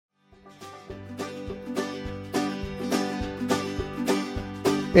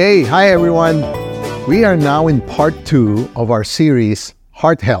Hey, hi everyone. We are now in part 2 of our series,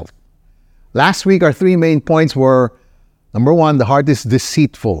 Heart Health. Last week, our 3 main points were, number 1, the heart is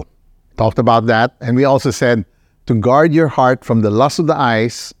deceitful. Talked about that. And we also said to guard your heart from the lust of the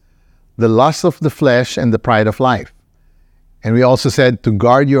eyes, the lust of the flesh, and the pride of life. And we also said to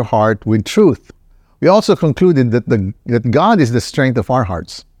guard your heart with truth. We also concluded that God is the strength of our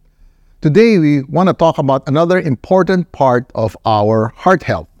hearts. Today, we want to talk about another important part of our heart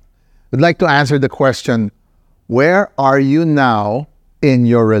health. We'd like to answer the question, where are you now in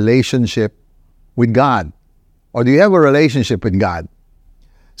your relationship with God? Or do you have a relationship with God?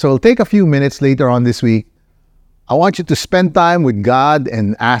 So we'll take a few minutes later on this week. I want you to spend time with God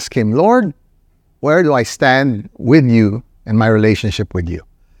and ask Him, Lord, where do I stand with you in my relationship with you?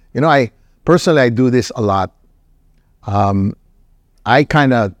 You know, I do this a lot. I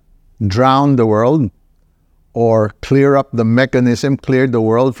kind of drown the world or clear the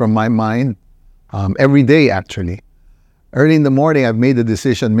world from my mind every day, actually. Early in the morning, I've made the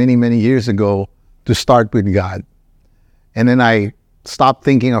decision many years ago to start with God. And then I stopped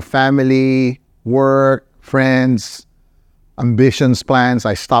thinking of family, work, friends, ambitions, plans.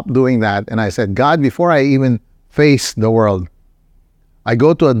 I stopped doing that. And I said, God, before I even face the world, I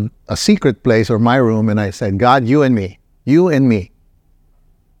go to a secret place or my room and I said, God, you and me.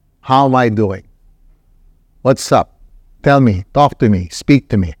 How am I doing? What's up? Tell me, talk to me, speak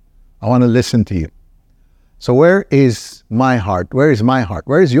to me. I want to listen to you. So where is my heart? Where is my heart?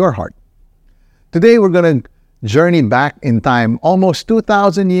 Where is your heart? Today we're going to journey back in time almost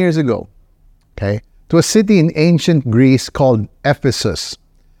 2,000 years ago, okay, to a city in ancient Greece called Ephesus.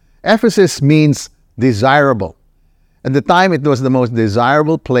 Ephesus means desirable. At the time, it was the most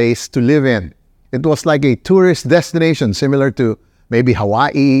desirable place to live in. It was like a tourist destination similar to maybe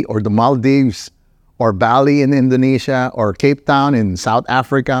Hawaii or the Maldives or Bali in Indonesia or Cape Town in South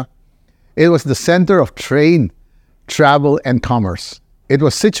Africa. It was the center of trade, travel, and commerce. It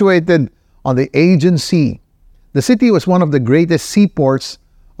was situated on the Aegean Sea. The city was one of the greatest seaports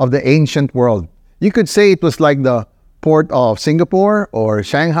of the ancient world. You could say it was like the port of Singapore or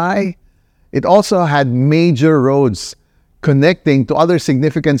Shanghai. It also had major roads connecting to other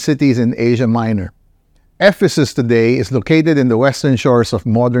significant cities in Asia Minor. Ephesus today is located in the western shores of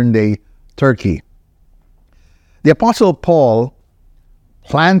modern-day Turkey. The Apostle Paul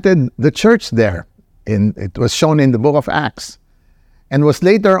planted the church there. It was shown in the book of Acts and was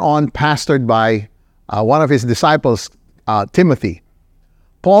later on pastored by one of his disciples, Timothy.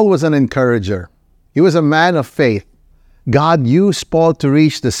 Paul was an encourager. He was a man of faith. God used Paul to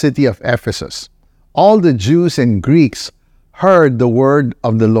reach the city of Ephesus. All the Jews and Greeks heard the word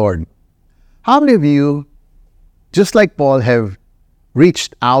of the Lord. How many of you, just like Paul, have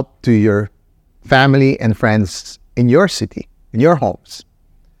reached out to your family and friends in your city, in your homes?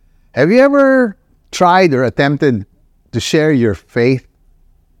 Have you ever tried or attempted to share your faith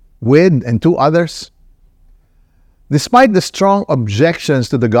with and to others? Despite the strong objections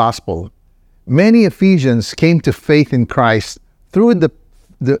to the gospel, many Ephesians came to faith in Christ through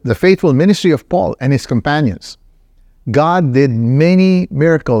the faithful ministry of Paul and his companions. God did many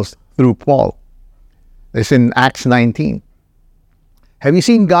miracles through Paul. It's in Acts 19. Have you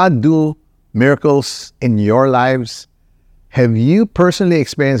seen God do miracles in your lives? Have you personally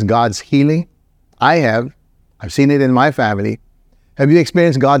experienced God's healing? I have. I've seen it in my family. Have you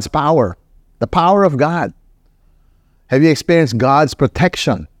experienced God's power? The power of God. Have you experienced God's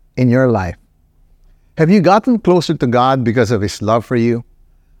protection in your life? Have you gotten closer to God because of His love for you?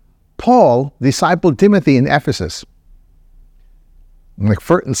 Paul discipled Timothy in Ephesus.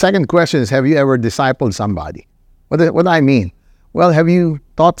 The second question is, have you ever discipled somebody? What do I mean? Well, have you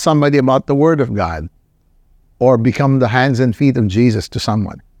taught somebody about the Word of God or become the hands and feet of Jesus to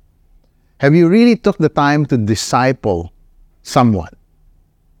someone? Have you really took the time to disciple someone?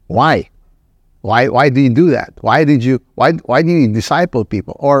 Why? Why do you do that? Why do you disciple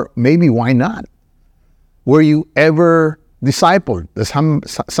people? Or maybe why not? Were you ever discipled? Does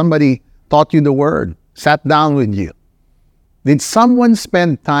somebody taught you the Word, sat down with you? Did someone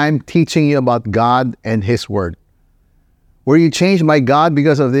spend time teaching you about God and His Word? Were you changed by God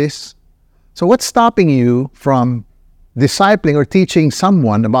because of this? So what's stopping you from discipling or teaching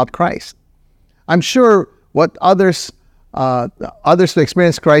someone about Christ? I'm sure what others to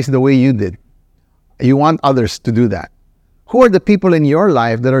experience Christ the way you did. You want others to do that. Who are the people in your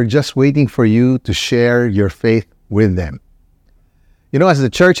life that are just waiting for you to share your faith with them? You know, as the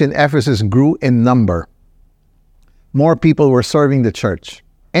church in Ephesus grew in number, more people were serving the church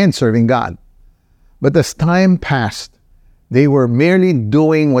and serving God. But as time passed, they were merely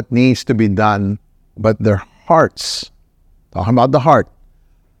doing what needs to be done, but their hearts, talking about the heart,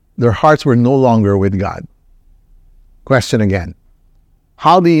 their hearts were no longer with God. Question again.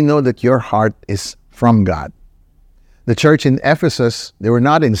 How do you know that your heart is from God? The church in Ephesus, they were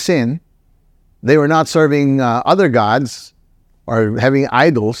not in sin. They were not serving other gods or having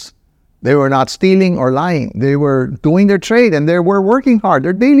idols. They were not stealing or lying. They were doing their trade and they were working hard,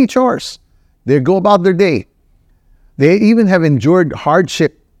 their daily chores. They go about their day. They even have endured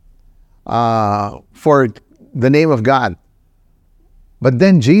hardship for the name of God. But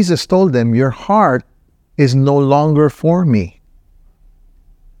then Jesus told them, your heart is no longer for me.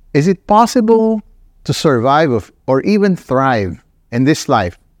 Is it possible to survive or even thrive in this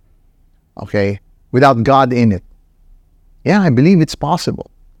life, okay, without God in it? Yeah, I believe it's possible.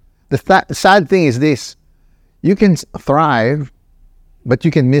 The sad thing is this. You can thrive, but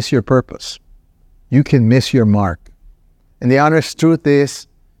you can miss your purpose. You can miss your mark. And the honest truth is,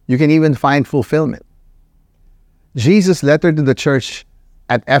 you can even find fulfillment. Jesus' letter to the church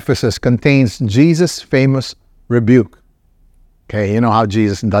at Ephesus contains Jesus' famous rebuke. Okay, you know how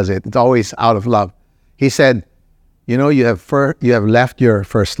Jesus does it. It's always out of love. He said, you know, you have left your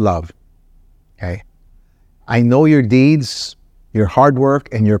first love. Okay? I know your deeds, your hard work,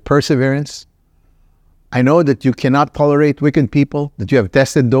 and your perseverance. I know that you cannot tolerate wicked people, that you have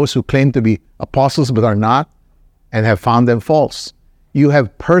tested those who claim to be apostles but are not, and have found them false. You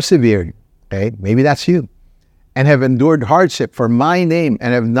have persevered, okay? Maybe that's you. And have endured hardship for my name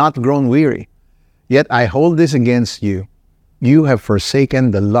and have not grown weary. Yet I hold this against you. You have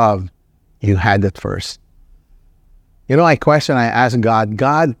forsaken the love you had at first. You know, I ask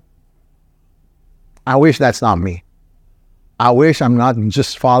God, I wish that's not me. I wish I'm not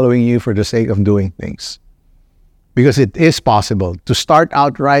just following you for the sake of doing things. Because it is possible to start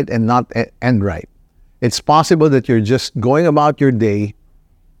out right and not end right. It's possible that you're just going about your day,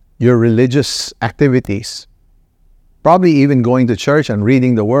 your religious activities, probably even going to church and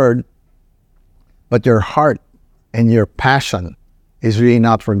reading the Word, but your heart and your passion is really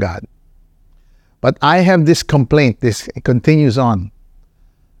not for God. But I have this complaint, this continues on,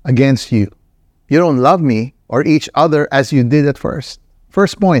 against you. You don't love me or each other as you did at first.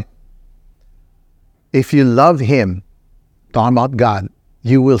 First point, if you love Him, talking about God,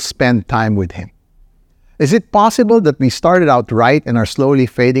 you will spend time with Him. Is it possible that we started out right and are slowly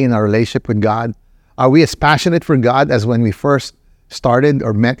fading in our relationship with God? Are we as passionate for God as when we first started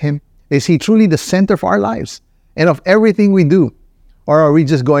or met Him? Is He truly the center of our lives and of everything we do? Or are we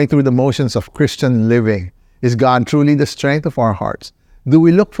just going through the motions of Christian living? Is God truly the strength of our hearts? Do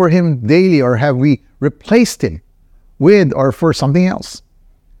we look for Him daily, or have we replaced Him with or for something else?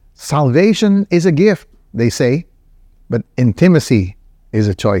 Salvation is a gift, they say, but intimacy is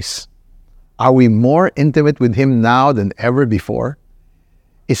a choice. Are we more intimate with Him now than ever before?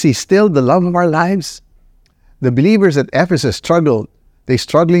 Is He still the love of our lives? The believers at Ephesus struggled. They,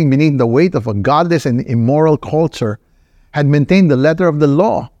 struggling beneath the weight of a godless and immoral culture, had maintained the letter of the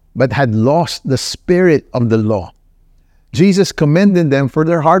law, but had lost the spirit of the law. Jesus commended them for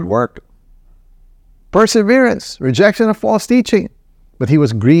their hard work, perseverance, rejection of false teaching, but He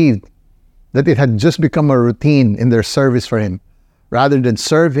was grieved that it had just become a routine in their service for Him, rather than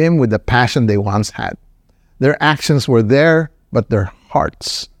serve Him with the passion they once had. Their actions were there, but their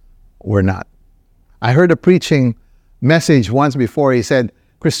hearts were not. I heard a preaching message once before. He said,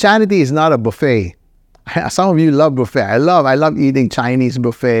 Christianity is not a buffet. Some of you love buffet. I love eating Chinese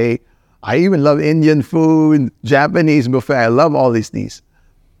buffet. I even love Indian food, Japanese buffet. I love all these things.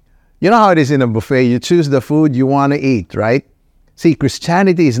 You know how it is in a buffet. You choose the food you want to eat, right? See,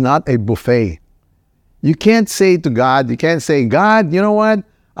 Christianity is not a buffet. You can't say to God, God, you know what?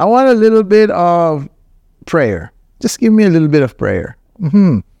 I want a little bit of prayer. Just give me a little bit of prayer.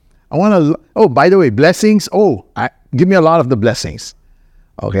 I want to, by the way, blessings. Give me a lot of the blessings.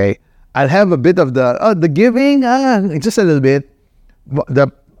 Okay. I'll have a bit of the giving, just a little bit.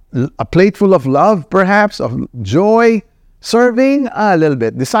 A plate full of love, perhaps, of joy. Serving, a little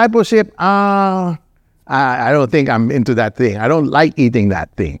bit. Discipleship, I don't think I'm into that thing. I don't like eating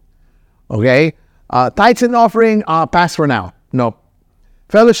that thing. Okay. Tithes and offering, pass for now. No.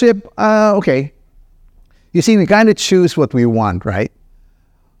 Fellowship, okay. You see, we kind of choose what we want, right?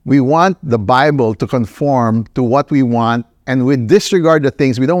 We want the Bible to conform to what we want, and we disregard the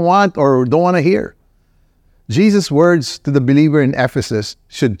things we don't want or don't want to hear. Jesus' words to the believer in Ephesus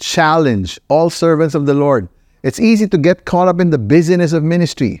should challenge all servants of the Lord. It's easy to get caught up in the busyness of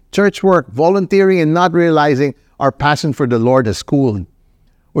ministry, church work, volunteering, and not realizing our passion for the Lord has cooled.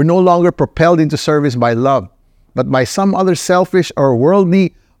 We're no longer propelled into service by love, but by some other selfish or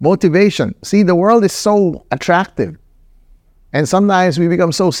worldly motivation. See, the world is so attractive. And sometimes we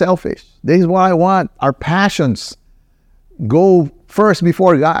become so selfish. This is what I want. Our passions go first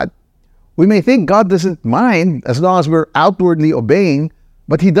before God. We may think God doesn't mind as long as we're outwardly obeying,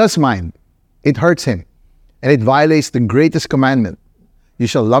 but He does mind. It hurts Him, and it violates the greatest commandment. You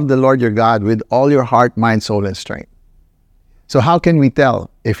shall love the Lord your God with all your heart, mind, soul, and strength. So how can we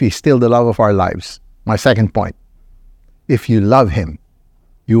tell if He's still the love of our lives? My second point. If you love Him,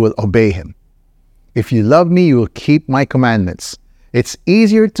 you will obey Him. If you love me, you will keep my commandments. It's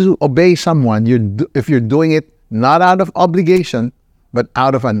easier to obey someone if you're doing it not out of obligation, but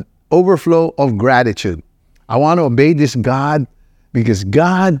out of an overflow of gratitude. I want to obey this God because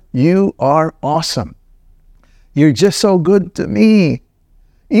God, you are awesome. You're just so good to me.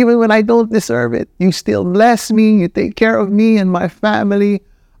 Even when I don't deserve it, you still bless me. You take care of me and my family.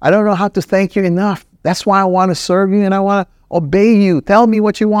 I don't know how to thank you enough. That's why I want to serve you and I want to obey you. Tell me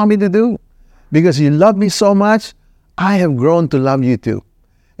what you want me to do. Because you love me so much, I have grown to love you too.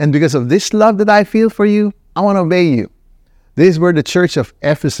 And because of this love that I feel for you, I want to obey you. This is where the church of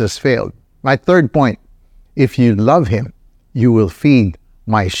Ephesus failed. My third point, if you love Him, you will feed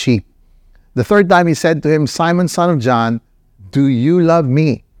my sheep. The third time He said to him, Simon, son of John, do you love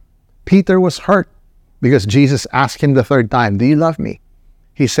me? Peter was hurt because Jesus asked him the third time, do you love me?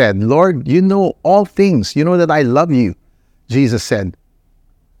 He said, Lord, you know all things. You know that I love you. Jesus said,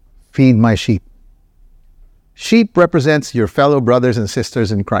 feed my sheep. Sheep represents your fellow brothers and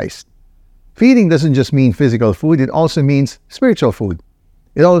sisters in Christ. Feeding doesn't just mean physical food, it also means spiritual food.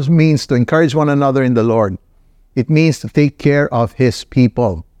 It also means to encourage one another in the Lord. It means to take care of His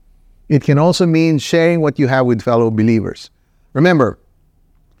people. It can also mean sharing what you have with fellow believers. Remember,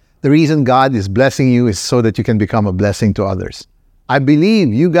 the reason God is blessing you is so that you can become a blessing to others. I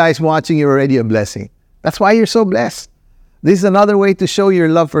believe you guys watching, you're already a blessing. That's why you're so blessed. This is another way to show your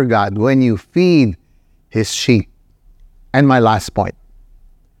love for God when you feed His sheep. And my last point,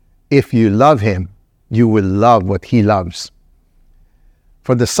 if you love Him, you will love what He loves.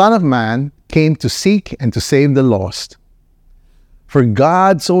 For the Son of Man came to seek and to save the lost. For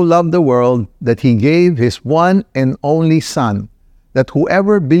God so loved the world that He gave His one and only Son, that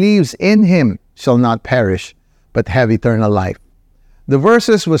whoever believes in Him shall not perish, but have eternal life. These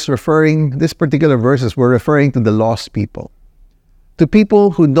particular verses were referring to the lost people, to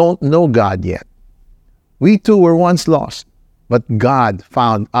people who don't know God yet. We too were once lost, but God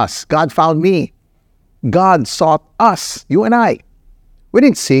found us. God found me. God sought us, you and I. We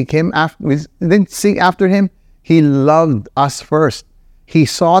didn't seek after Him. He loved us first. He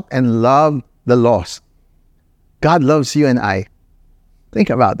sought and loved the lost. God loves you and I. Think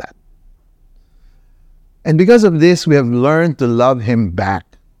about that. And because of this, we have learned to love Him back.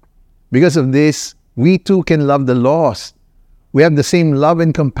 Because of this, we too can love the lost. We have the same love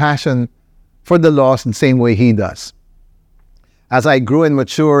and compassion for the lost in the same way He does. As I grew and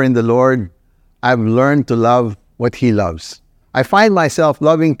mature in the Lord, I've learned to love what He loves. I find myself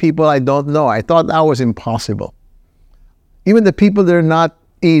loving people I don't know. I thought that was impossible. Even the people that are not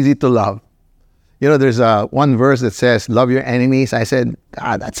easy to love. You know, there's one verse that says, love your enemies. I said,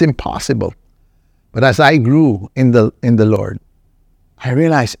 God, that's impossible. But as I grew in the Lord, I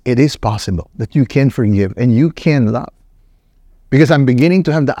realized it is possible that you can forgive and you can love. Because I'm beginning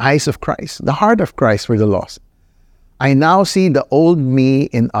to have the eyes of Christ, the heart of Christ for the lost. I now see the old me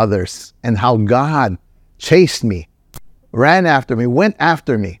in others and how God chased me, ran after me, went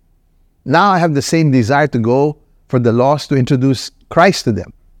after me. Now I have the same desire to go for the lost, to introduce Christ to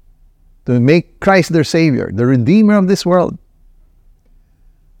them, to make Christ their Savior, the Redeemer of this world.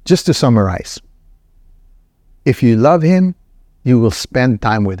 Just to summarize, if you love Him, you will spend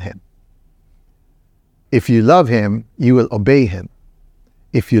time with Him. If you love Him, you will obey Him.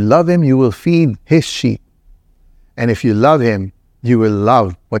 If you love Him, you will feed His sheep. And if you love Him, you will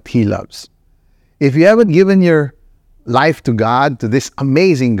love what He loves. If you haven't given your life to God, to this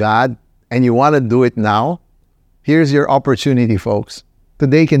amazing God, and you want to do it now, here's your opportunity, folks.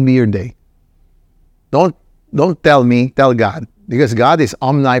 Today can be your day. Don't tell me, tell God. Because God is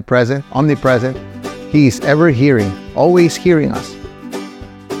omnipresent. He is ever hearing, always hearing us.